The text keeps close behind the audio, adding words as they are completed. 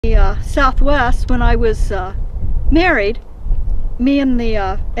The Southwest, when I was married, me and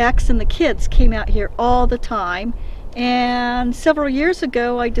the ex and the kids came out here all the time. And several years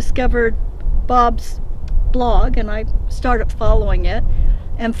ago, I discovered Bob's blog, and I started following it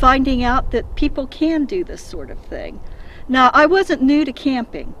and finding out that people can do this sort of thing. Now, I wasn't new to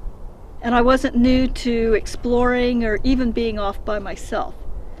camping, and I wasn't new to exploring or even being off by myself.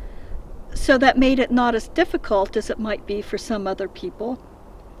 So that made it not as difficult as it might be for some other people.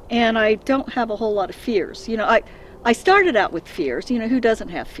 And I don't have a whole lot of fears. You know, I started out with fears. You know, who doesn't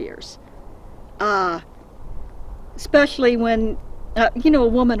have fears? Especially when, you know, a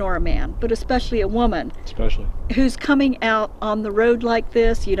woman or a man, but especially a woman. Especially. Who's coming out on the road like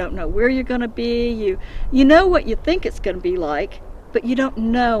this. You don't know where you're going to be. You know what you think it's going to be like, but you don't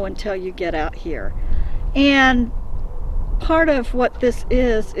know until you get out here. And part of what this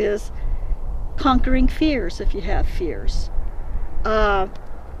is conquering fears if you have fears.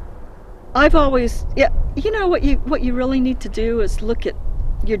 I've always, you know, what you really need to do is look at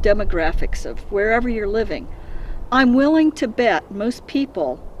your demographics of wherever you're living. I'm willing to bet most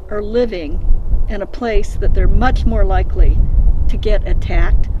people are living in a place that they're much more likely to get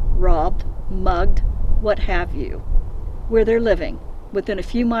attacked, robbed, mugged, what have you, where they're living, within a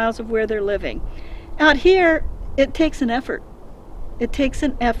few miles of where they're living. Out here, it takes an effort. It takes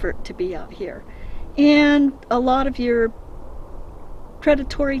an effort to be out here. And a lot of your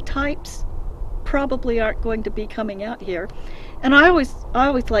predatory types probably aren't going to be coming out here. And I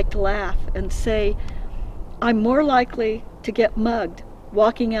always like to laugh and say I'm more likely to get mugged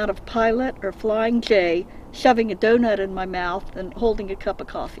walking out of Pilot or Flying J, shoving a donut in my mouth and holding a cup of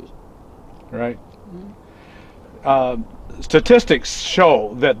coffee. Right. Statistics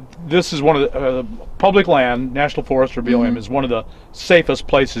show that this is one of the public land, National Forest or BLM, is one of the safest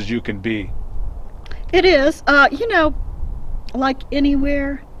places you can be. It is. You know, like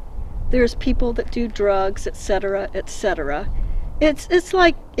anywhere, there's people that do drugs, etc., etc. It's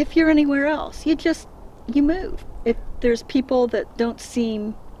like if you're anywhere else, you move. If there's people that don't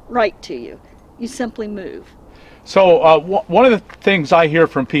seem right to you, you simply move. So one of the things I hear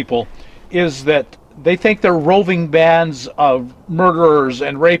from people is that they think they're roving bands of murderers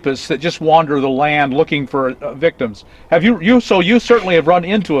and rapists that just wander the land looking for victims. Have you certainly have run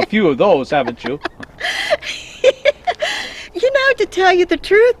into a few of those, haven't you? You know, to tell you the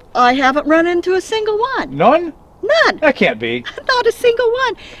truth, I haven't run into a single one. None? None. That can't be. Not a single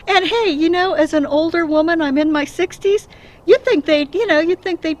one. And hey, you know, as an older woman, I'm in my 60s, you'd think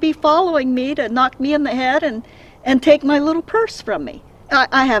they'd be following me to knock me in the head and take my little purse from me.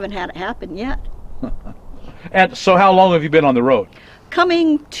 I haven't had it happen yet. And so how long have you been on the road?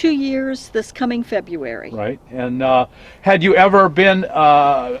 Coming 2 years this coming February. Right. And had you ever been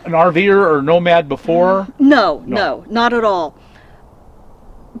an RVer or nomad before? No, not at all.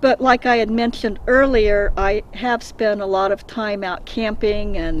 But like I had mentioned earlier, I have spent a lot of time out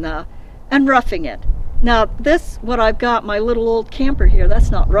camping and roughing it. Now what I've got, my little old camper here, that's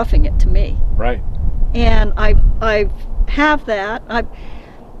not roughing it to me. Right. And I have that.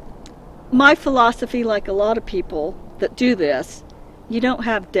 My philosophy, like a lot of people that do this, you don't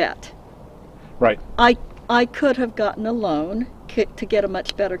have debt. Right. I could have gotten a loan to get a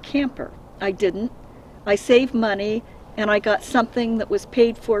much better camper. I didn't. I saved money and I got something that was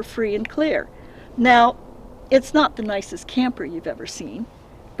paid for free and clear. Now, it's not the nicest camper you've ever seen,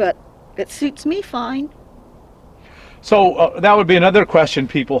 but it suits me fine. So that would be another question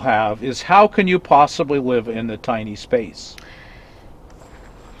people have, is how can you possibly live in the tiny space?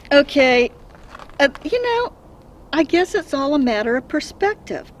 Okay, you know, I guess it's all a matter of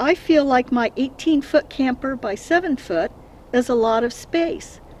perspective. I feel like my 18-foot camper by 7-foot is a lot of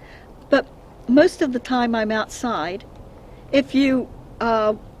space. But most of the time I'm outside. If you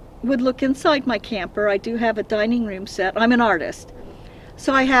would look inside my camper, I do have a dining room set. I'm an artist.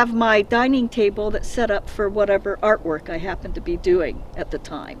 So I have my dining table that's set up for whatever artwork I happen to be doing at the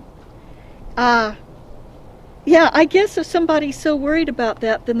time. Yeah, I guess if somebody's so worried about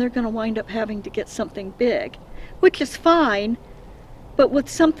that, then they're going to wind up having to get something big, which is fine, but with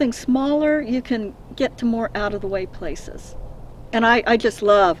something smaller, you can get to more out-of-the-way places. And I just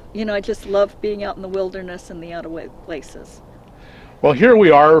love, you know, I just love being out in the wilderness and the out-of-the-way places. Well, here we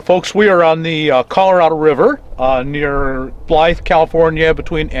are, folks. We are on the Colorado River near Blythe, California,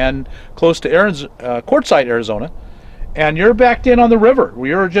 and close to Quartzsite, Arizona. And you're backed in on the river.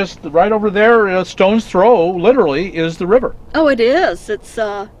 We are just right over there, a stone's throw, literally, is the river. Oh, it is. It's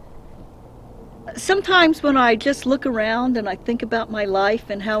sometimes when I just look around and I think about my life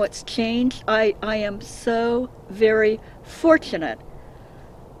and how it's changed, I am so very fortunate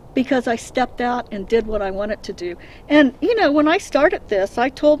because I stepped out and did what I wanted to do. And, you know, when I started this, I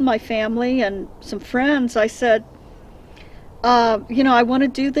told my family and some friends, I said, you know, I want to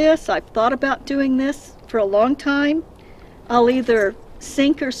do this. I've thought about doing this for a long time. I'll either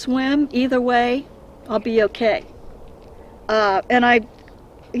sink or swim. Either way, I'll be okay. And I,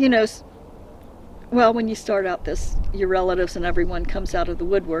 you know, well, when you start out this, your relatives and everyone comes out of the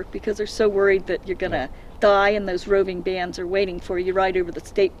woodwork because they're so worried that you're going to die and those roving bands are waiting for you right over the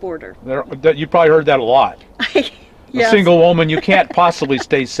state border. You probably heard that a lot. Yes. A single woman, you can't possibly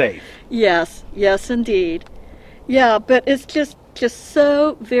stay safe. Yes, yes, indeed. Yeah, but it's just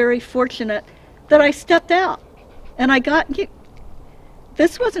so very fortunate that I stepped out and I got.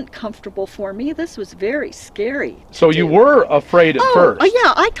 This wasn't comfortable for me. This was very scary. So you were afraid at first. Oh,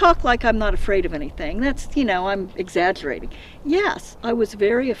 yeah, I talk like I'm not afraid of anything. That's, you know, I'm exaggerating. Yes, I was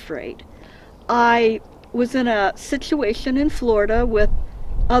very afraid. I was in a situation in Florida with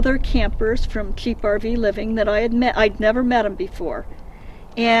other campers from Cheap RV Living that I had met. I'd never met them before.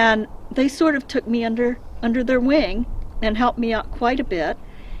 And they sort of took me under their wing and helped me out quite a bit.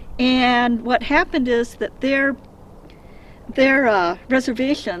 And what happened is that their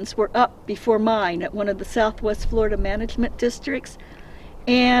reservations were up before mine at one of the Southwest Florida management districts,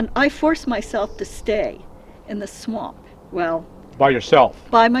 and I forced myself to stay in the swamp. Well, by yourself?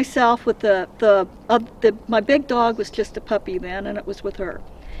 By myself with my big dog was just a puppy then, and it was with her.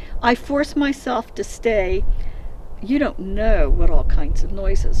 I forced myself to stay. You don't know what all kinds of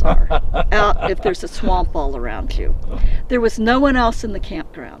noises are out if there's a swamp all around you. There was no one else in the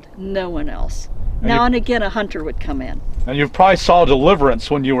campground, no one else. Now and again, a hunter would come in. And you probably saw Deliverance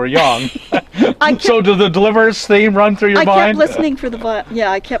when you were young. So did the Deliverance theme run through your mind? I kept listening for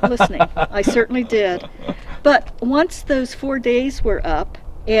I kept listening. I certainly did. But once those 4 days were up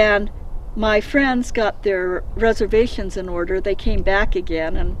and my friends got their reservations in order, they came back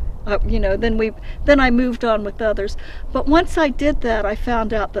again, and you know, then I moved on with others. But once I did that, I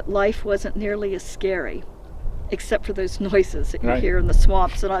found out that life wasn't nearly as scary, except for those noises that you hear in the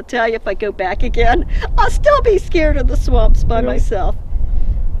swamps. And I'll tell you, if I go back again, I'll still be scared of the swamps by myself.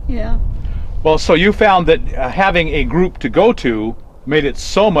 Yeah. Well, so you found that having a group to go to made it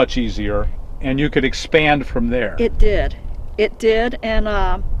so much easier, and you could expand from there. It did. It did. And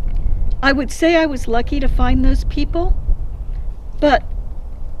I would say I was lucky to find those people, but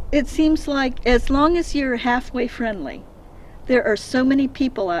it seems like as long as you're halfway friendly, there are so many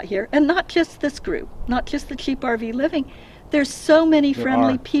people out here, and not just this group, not just the Cheap RV Living. There's so many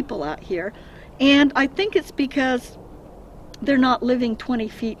friendly people out here, and I think it's because they're not living 20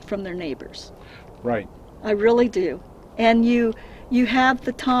 feet from their neighbors. Right. I really do. And you have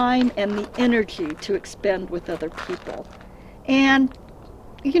the time and the energy to expend with other people. And,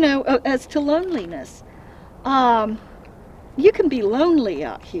 you know, as to loneliness, you can be lonely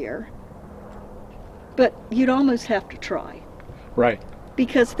out here, but you'd almost have to try. Right.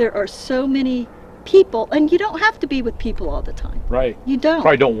 Because there are so many people, and you don't have to be with people all the time. Right. You don't.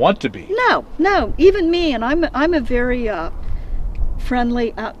 Probably don't want to be. No. Even me, and I'm a very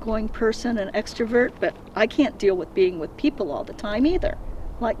friendly, outgoing person, an extrovert, but I can't deal with being with people all the time either,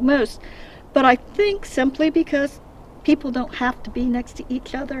 like most. But I think simply because people don't have to be next to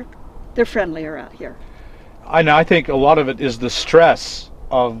each other, they're friendlier out here. I think a lot of it is the stress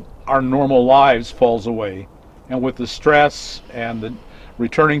of our normal lives falls away. And with the stress and the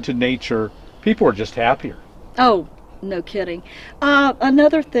returning to nature, people are just happier. Oh, no kidding.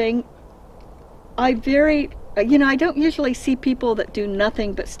 Another thing, I don't usually see people that do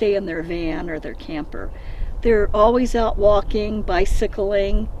nothing but stay in their van or their camper. They're always out walking,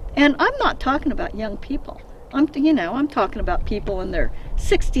 bicycling, and I'm not talking about young people. I'm talking about people in their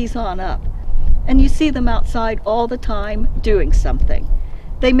 60s on up. And you see them outside all the time doing something.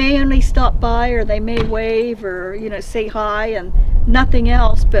 They may only stop by, or they may wave, or say hi and nothing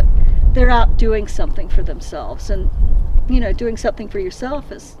else, but they're out doing something for themselves. And doing something for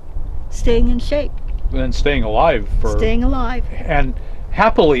yourself is staying in shape. And staying alive. Staying alive. And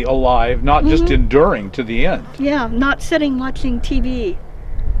happily alive, not just enduring to the end. Yeah, not sitting watching TV.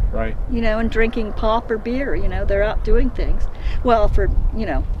 Right. And drinking pop or beer. They're out doing things. Well,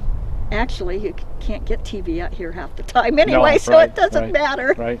 actually, you can't get TV out here half the time anyway, so it doesn't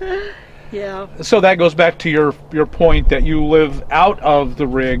matter. Right. Yeah. So that goes back to your point that you live out of the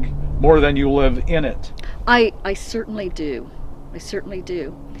rig more than you live in it. I certainly do. I certainly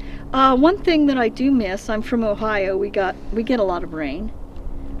do. One thing that I do miss, I'm from Ohio, we get a lot of rain.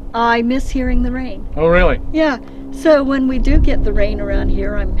 I miss hearing the rain. Oh, really? Yeah. So when we do get the rain around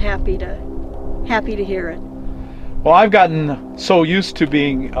here, I'm happy to hear it. Well, I've gotten so used to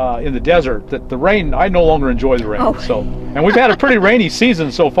being in the desert that the rain, I no longer enjoy the rain. Oh. So, and we've had a pretty rainy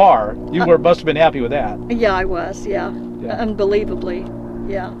season so far. You must have been happy with that. Yeah, I was. Yeah, Yeah. unbelievably.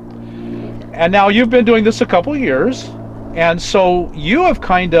 Yeah. And now you've been doing this a couple years, and so you have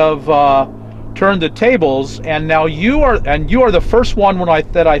kind of turned the tables, and now you are the first one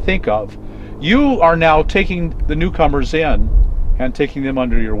that I think of. You are now taking the newcomers in and taking them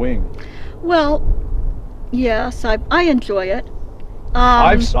under your wing. Well, yes, I enjoy it.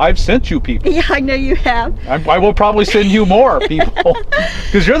 I've sent you people. Yeah, I know you have. I will probably send you more people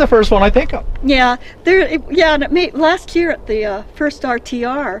because you're the first one I think of. Yeah, and last year at the first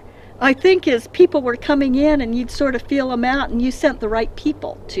RTR, I think as people were coming in and you'd sort of feel them out, and you sent the right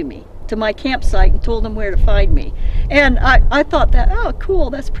people to me, to my campsite, and told them where to find me. And I thought that, oh, cool,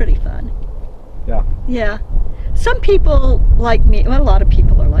 that's pretty fun. Yeah. Yeah. Some people like me, well, a lot of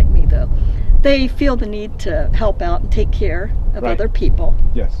people are like me though. They feel the need to help out and take care of Right. other people.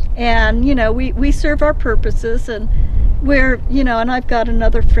 Yes. And, we serve our purposes, and and I've got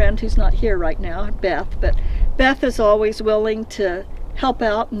another friend who's not here right now, Beth, but Beth is always willing to help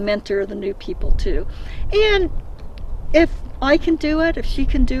out and mentor the new people too. And if I can do it, if she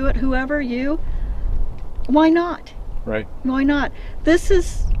can do it, whoever, why not? Right. Why not?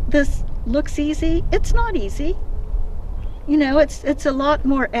 This looks easy. It's not easy. It's a lot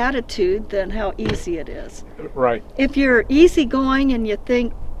more attitude than how easy it is. Right. If you're easygoing and you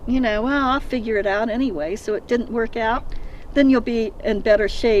think, well, I'll figure it out anyway, so it didn't work out, then you'll be in better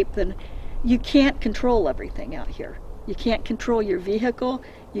shape than. You can't control everything out here. You can't control your vehicle.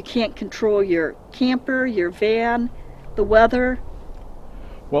 You can't control your camper, your van, the weather.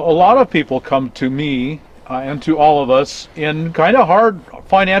 Well, a lot of people come to me and to all of us in kind of hard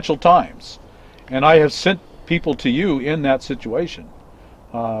financial times, and I have sent people to you in that situation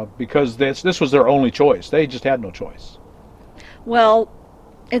because this was their only choice. They just had no choice. Well,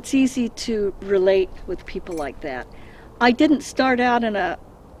 it's easy to relate with people like that. I didn't start out in a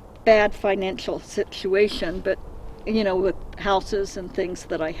bad financial situation, but with houses and things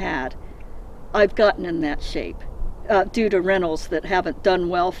that I had, I've gotten in that shape due to rentals that haven't done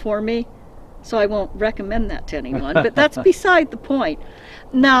well for me. So I won't recommend that to anyone, but that's beside the point.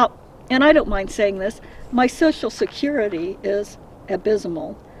 Now, and I don't mind saying this, my Social Security is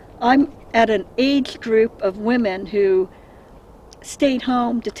abysmal. I'm at an age group of women who stayed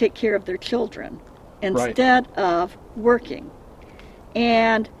home to take care of their children instead of working.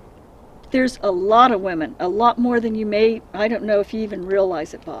 And there's a lot of women, a lot more than you may, I don't know if you even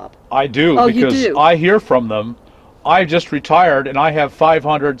realize it, Bob. I do, Oh, because you do? I hear from them. I just retired and I have $500,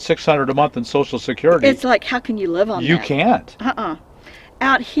 $600 a month in Social Security. It's like, how can you live on You that? can't.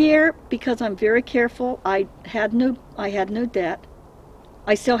 Out here, because I'm very careful, I had no debt.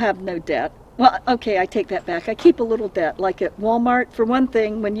 I still have no debt. Well, okay, I take that back. I keep a little debt. Like at Walmart, for one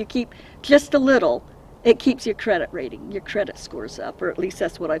thing, when you keep just a little, it keeps your credit rating, your credit scores up, or at least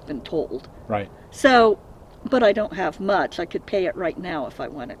that's what I've been told. Right. So, but I don't have much. I could pay it right now if I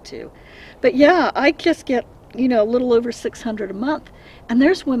wanted to. But yeah, I just get, a little over $600 a month. And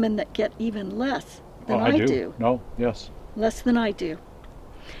there's women that get even less than I do. No, yes. Less than I do.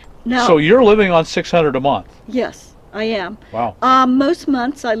 Now, So you're living on $600 a month. yes, I am. Wow. Most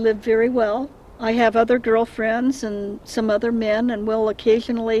months I live very well. I have other girlfriends and some other men, and we'll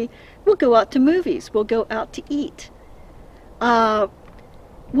go out to movies. We'll go out to eat.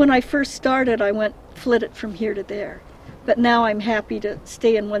 When I first started, I flitted from here to there. But now I'm happy to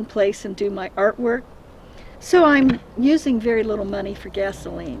stay in one place and do my artwork. So I'm using very little money for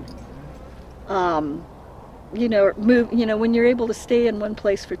gasoline. When you're able to stay in one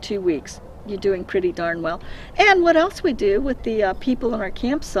place for 2 weeks, you're doing pretty darn well. And what else we do with the people in our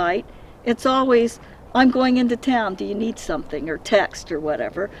campsite, it's always, I'm going into town, do you need something, or text or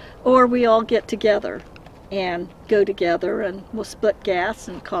whatever. Or we all get together and go together and we'll split gas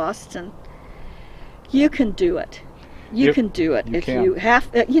and costs, and you can do it. You can do it. If you have,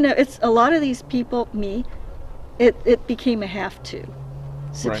 it's a lot of these people, it became a have to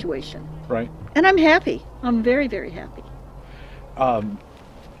situation. Right. And I'm happy. I'm very, very happy.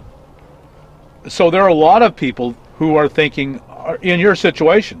 So there are a lot of people who are thinking in your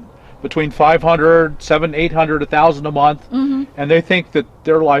situation between 500, 700, 800, 1,000 a month, and they think that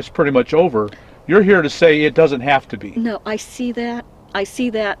their life's pretty much over. You're here to say it doesn't have to be. No, I see that. I see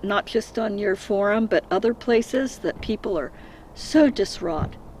that not just on your forum, but other places that people are so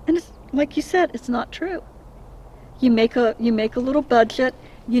distraught. And it's like you said, it's not true. You make a little budget.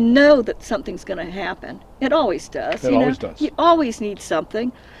 You know that something's going to happen. It always does. It always does. You always need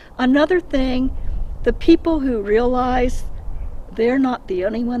something. Another thing, the people who realize they're not the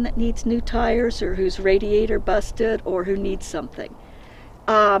only one that needs new tires or whose radiator busted or who needs something.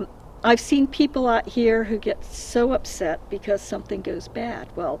 I've seen people out here who get so upset because something goes bad.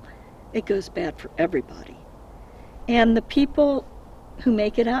 Well, it goes bad for everybody. And the people who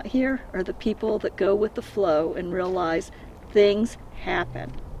make it out here are the people that go with the flow and realize things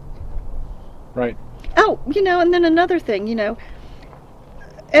happen. Right. Oh, and then another thing,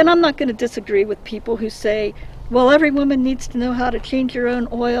 and I'm not going to disagree with people who say, well, every woman needs to know how to change your own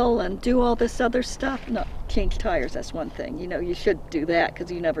oil and do all this other stuff. No, change tires, that's one thing. You should do that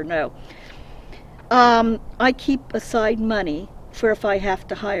because you never know. I keep aside money for if I have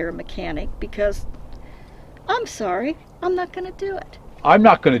to hire a mechanic because I'm sorry, I'm not going to do it. I'm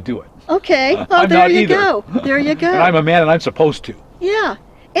not going to do it. Okay, well, I'm there not you either. go. There you go. And I'm a man and I'm supposed to. Yeah,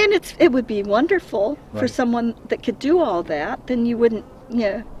 and it would be wonderful for Right. someone that could do all that. Then you wouldn't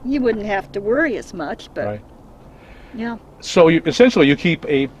have to worry as much. But Right. yeah. So essentially you keep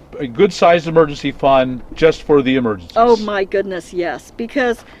a good sized emergency fund just for the emergencies. Oh my goodness, yes.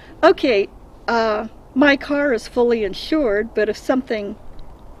 Because okay, my car is fully insured, but if something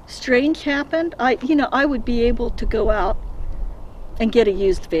strange happened, I would be able to go out and get a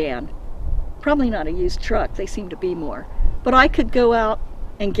used van. Probably not a used truck, they seem to be more. But I could go out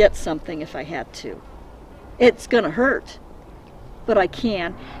and get something if I had to. It's going to hurt, but I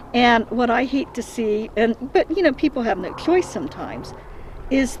can. And what I hate to see, but people have no choice sometimes,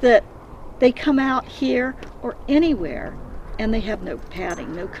 is that they come out here or anywhere and they have no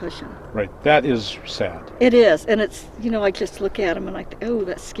padding, no cushion. Right. That is sad. It is, and it's, I just look at them and I think, oh,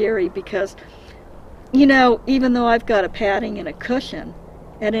 that's scary because, even though I've got a padding and a cushion,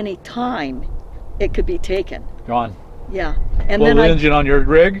 at any time it could be taken. Gone. Yeah. And Blow then the engine on your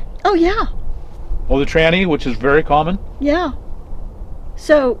rig. oh yeah, Or the tranny, which is very common. yeah.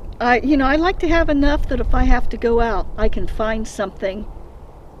 So I like to have enough that if I have to go out, I can find something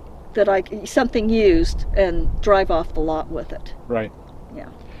something used and drive off the lot with it. Right. Yeah.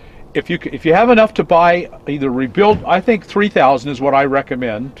 If you have enough to buy either rebuild, I think 3,000 is what I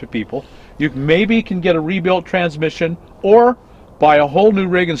recommend to people. You maybe can get a rebuilt transmission or buy a whole new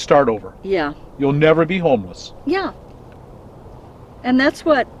rig and start over. Yeah. You'll never be homeless. Yeah. And that's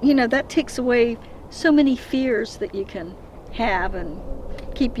what, that takes away so many fears that you can have and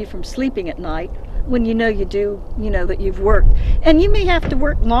keep you from sleeping at night when that you've worked. And you may have to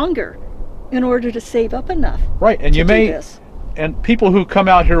work longer in order to save up enough. Right. And to you do may this. and people who come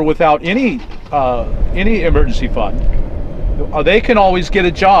out here without any emergency fund, they can always get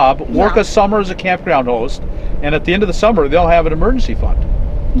a job, work Yeah. a summer as a campground host, and at the end of the summer they'll have an emergency fund.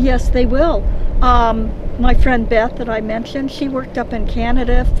 Yes, they will. My friend Beth that I mentioned, she worked up in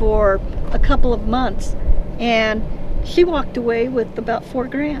Canada for a couple of months and she walked away with about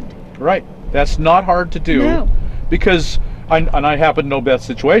 $4,000. Right. That's not hard to do. No. Because I happen to know Beth's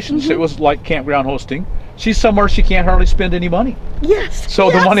situation. Mm-hmm. It was like campground hosting. She's somewhere she can't hardly spend any money. Yes. So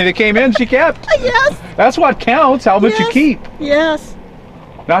yes. the money that came in, she kept. Yes. That's what counts, how much you Yes. keep. Yes.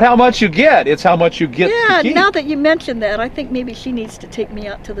 Not how much you get, it's how much you get Yeah, to keep. now that you mentioned that, I think maybe she needs to take me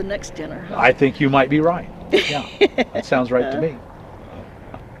out to the next dinner. Huh? I think you might be right. Yeah, that sounds right to me.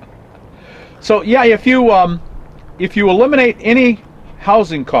 So yeah, if you eliminate any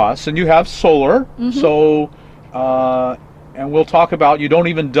housing costs, and you have solar, so and we'll talk about you don't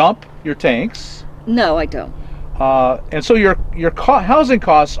even dump your tanks, No, I don't. and so your housing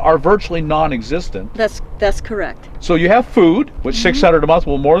costs are virtually non-existent. That's correct. So you have food, which $600 a month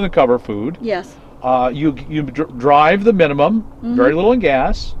will more than cover food. Yes. You drive the minimum, very little in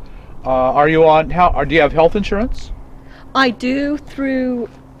gas. Do you have health insurance? I do through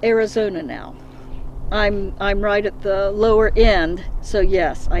Arizona now. I'm right at the lower end, so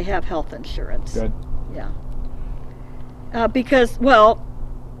yes, I have health insurance. Good. Yeah. Because, well,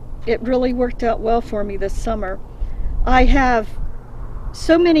 it really worked out well for me this summer. I have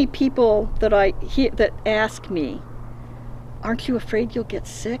so many people that ask me, "Aren't you afraid you'll get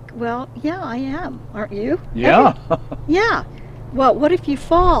sick?" Well, yeah, I am. Aren't you? Yeah. Yeah. Well, what if you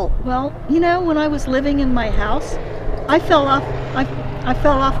fall? Well, when I was living in my house, I fell off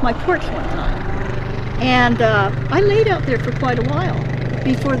my porch one time. And I laid out there for quite a while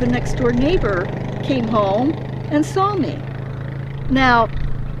before the next door neighbor came home and saw me. Now,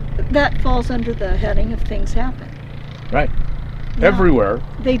 that falls under the heading of things happen. Right. Yeah. Everywhere.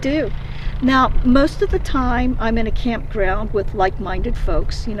 They do. Now, most of the time I'm in a campground with like-minded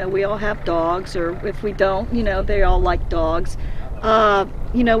folks. We all have dogs, or if we don't, they all like dogs.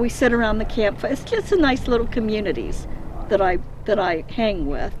 We sit around the campfire. It's just a nice little communities that I hang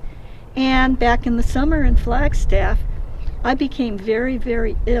with. And back in the summer in Flagstaff, I became very,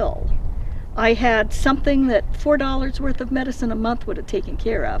 very ill. I had something that $4 worth of medicine a month would have taken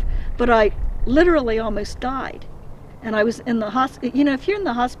care of, but I literally almost died. And I was in the hospital. You know, if you're in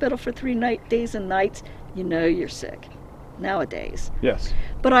the hospital for 3 days and nights, you know you're sick nowadays. Yes.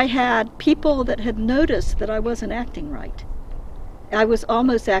 But I had people that had noticed that I wasn't acting right. I was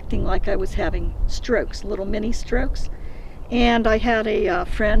almost acting like I was having strokes, little mini strokes. And I had a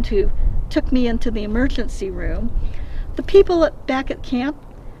friend who took me into the emergency room. The people back at camp,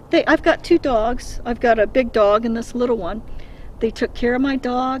 I've got 2 dogs. I've got a big dog and this little one. They took care of my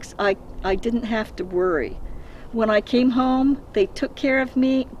dogs. I didn't have to worry. When I came home, they took care of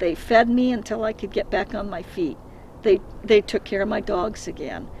me. They fed me until I could get back on my feet. They took care of my dogs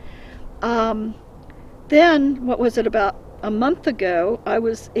again. Then, what was it, about a month ago, I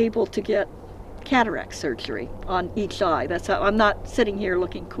was able to get cataract surgery on each eye. That's how I'm not sitting here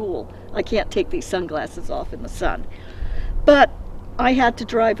looking cool. I can't take these sunglasses off in the sun. But I had to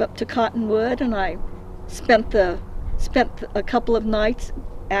drive up to Cottonwood, and I spent a couple of nights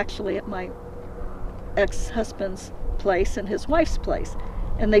actually at my ex-husband's place and his wife's place,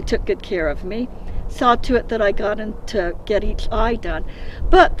 and they took good care of me. Saw to it that I got in to get each eye done.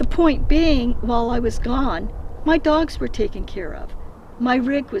 But the point being, while I was gone, my dogs were taken care of. My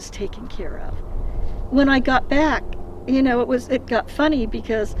rig was taken care of. When I got back, you know, it got funny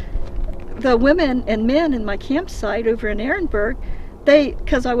because the women and men in my campsite over in Ehrenberg,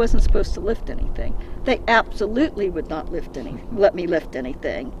 because I wasn't supposed to lift anything, they absolutely would not let me lift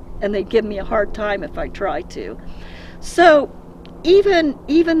anything, and they'd give me a hard time if I tried to. So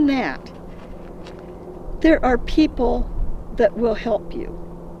even that, there are people that will help you.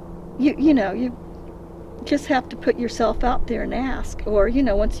 You know, you just have to put yourself out there and ask, or, you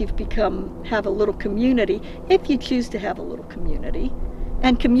know, once you've have a little community, if you choose to have a little community.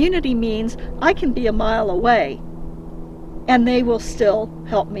 And community means I can be a mile away and they will still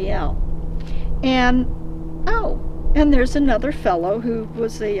help me out. And there's another fellow who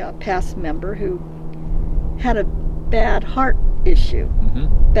was a past member who had a bad heart issue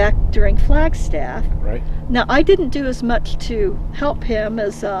back during Flagstaff. Right. Now, I didn't do as much to help him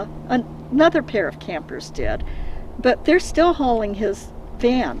as another pair of campers did, but they're still hauling his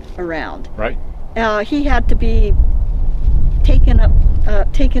van around. Right. He had to be taken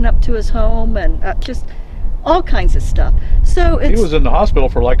up to his home, and just all kinds of stuff. So he was in the hospital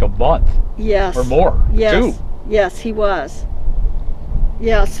for like a month. Yes. Or more. Yes. 2. Yes, he was.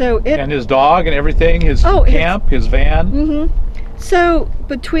 Yeah. So and his dog and everything, his camp, his van. So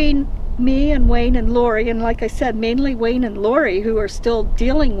between me and Wayne and Lori, and like I said, mainly Wayne and Lori, who are still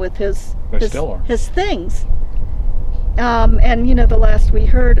dealing with his things. And you know, the last we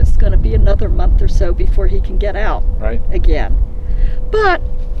heard, it's going to be another month or so before he can get out again. But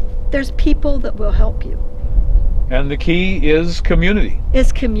there's people that will help you. And the key is community.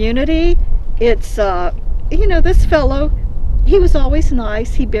 It's community. It's, you know, this fellow, he was always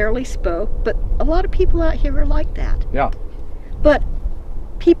nice. He barely spoke, but a lot of people out here are like that. Yeah. But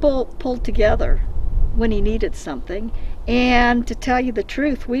people pulled together when he needed something. And to tell you the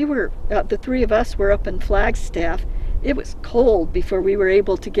truth, we were, the 3 of us were up in Flagstaff. It was cold before we were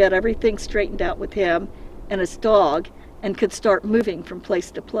able to get everything straightened out with him and his dog and could start moving from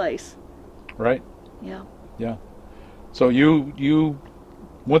place to place. Right. Yeah. Yeah. So you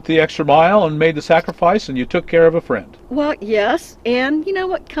went the extra mile and made the sacrifice, and you took care of a friend. Well, yes, and you know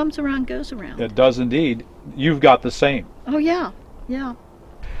what comes around goes around. It does indeed. You've got the same. Oh, yeah, yeah.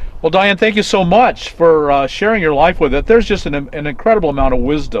 Well, Diane, thank you so much for sharing your life with it. There's just an incredible amount of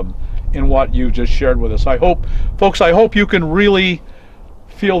wisdom in what you just shared with us. I hope you can really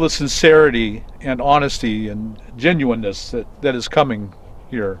feel the sincerity and honesty and genuineness that is coming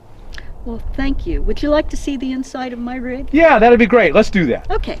here. Well, thank you. Would you like to see the inside of my rig? Yeah, that'd be great. Let's do that.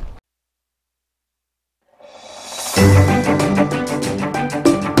 Okay.